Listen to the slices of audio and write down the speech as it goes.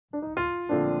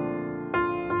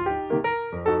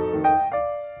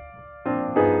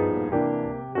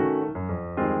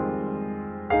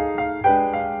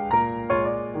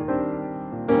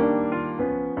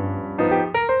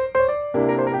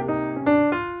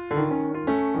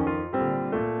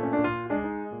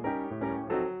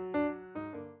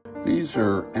these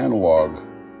are analog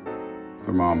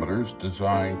thermometers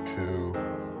designed to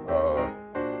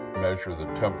measure the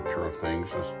temperature of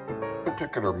things. This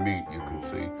particular meat, you can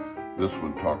see, this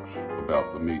one talks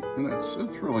about the meat, and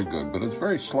it's really good, but it's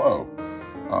very slow.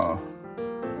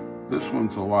 This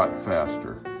one's a lot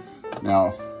faster.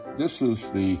 Now, this is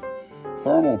the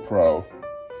Thermal Pro,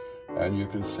 and you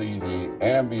can see the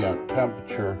ambient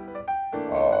temperature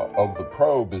of the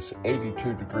probe is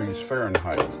 82 degrees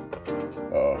Fahrenheit.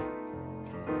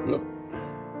 Look,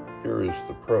 here is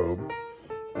the probe,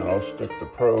 and I'll stick the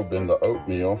probe in the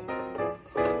oatmeal,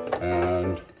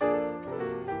 and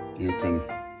you can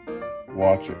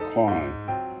watch it climb.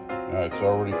 Now, it's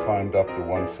already climbed up to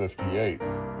 158.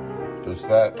 Does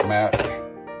that match?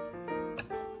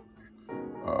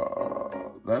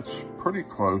 That's pretty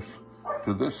close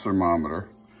to this thermometer,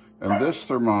 and this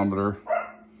thermometer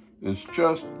is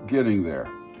just getting there.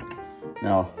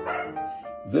 Now,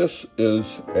 this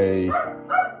is a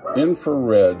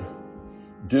infrared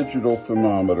digital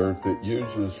thermometer that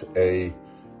uses a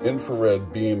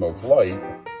infrared beam of light,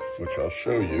 which I'll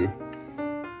show you.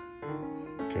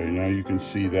 Okay, now you can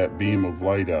see that beam of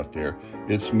light out there.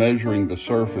 It's measuring the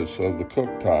surface of the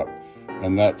cooktop,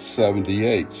 and that's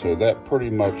 78, so that pretty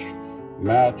much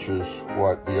matches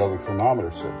what the other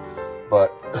thermometer said. But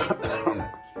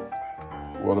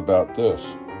what about this?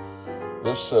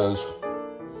 This says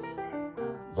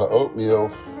the oatmeal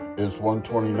is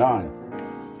 129,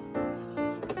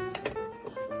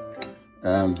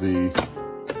 and the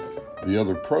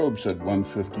other probe said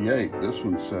 158. This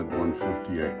one said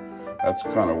 158. That's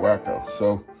kind of wacko.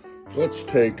 So let's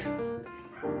take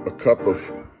a cup of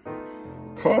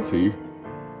coffee,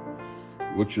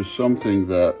 which is something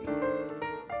that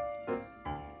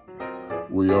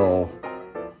we all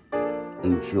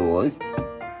enjoy,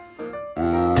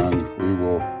 and we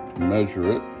will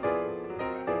measure it.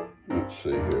 Let's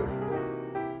see here.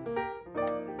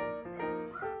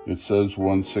 It says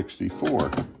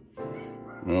 164.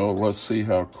 Well, let's see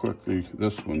how quickly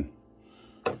this one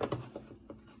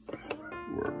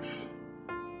works.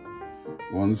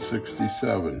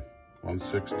 167,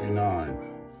 169.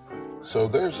 So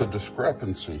there's a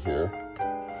discrepancy here.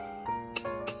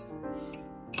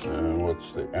 And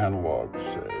what's the analog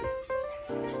say?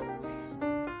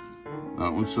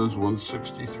 That one says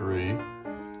 163.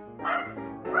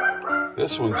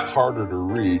 This one's harder to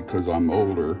read because I'm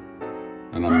older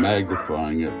and I'm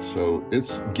magnifying it, so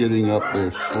it's getting up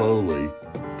there slowly,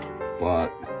 but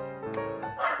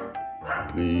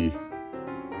let me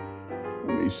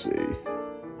see.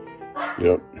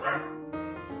 Yep.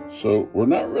 So we're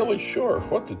not really sure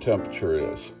what the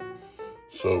temperature is.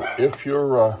 So if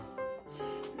you're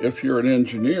an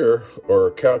engineer or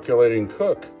a calculating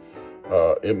cook,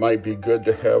 it might be good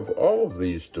to have all of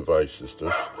these devices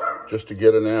just to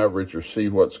get an average or see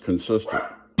what's consistent.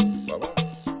 Bye-bye.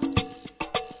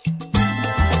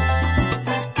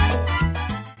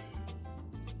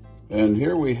 And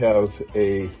here we have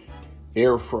a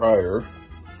air fryer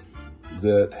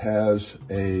that has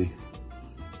a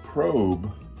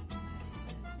probe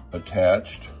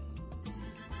attached,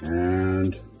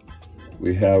 and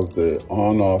we have the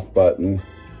on-off button,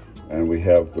 and we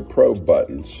have the probe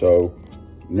button. So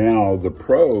now the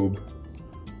probe,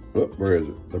 where is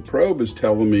it? The probe is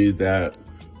telling me that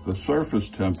the surface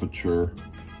temperature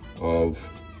of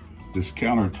this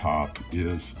countertop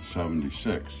is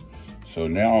 76. So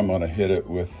now I'm gonna hit it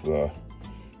with the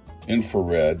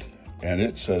infrared, and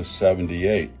it says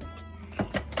 78.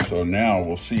 So now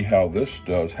we'll see how this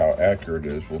does, how accurate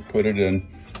it is. We'll put it in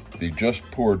the just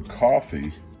poured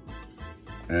coffee,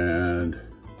 and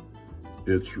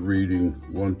it's reading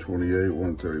 128,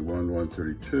 131,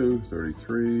 132,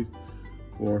 33,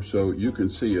 4. So you can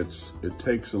see it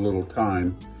takes a little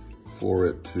time for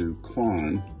it to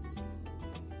climb.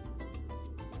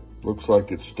 Looks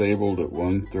like it's stabled at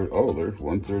 130. Oh, there's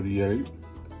 138.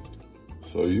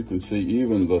 So you can see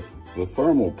even the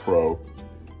Thermal Pro,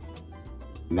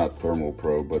 not Thermal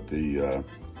Pro, but the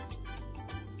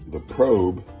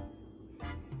probe,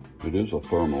 it is a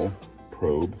thermal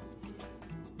probe,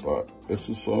 but this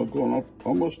is going up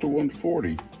almost to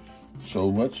 140. So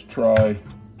let's try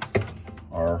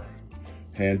our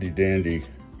handy dandy.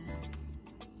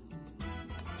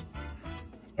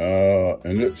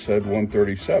 And it said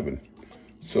 137.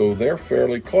 So they're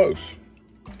fairly close.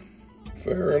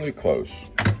 Fairly close.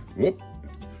 Whoop.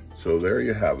 So there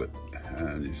you have it.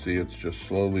 And you see it's just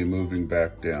slowly moving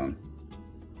back down.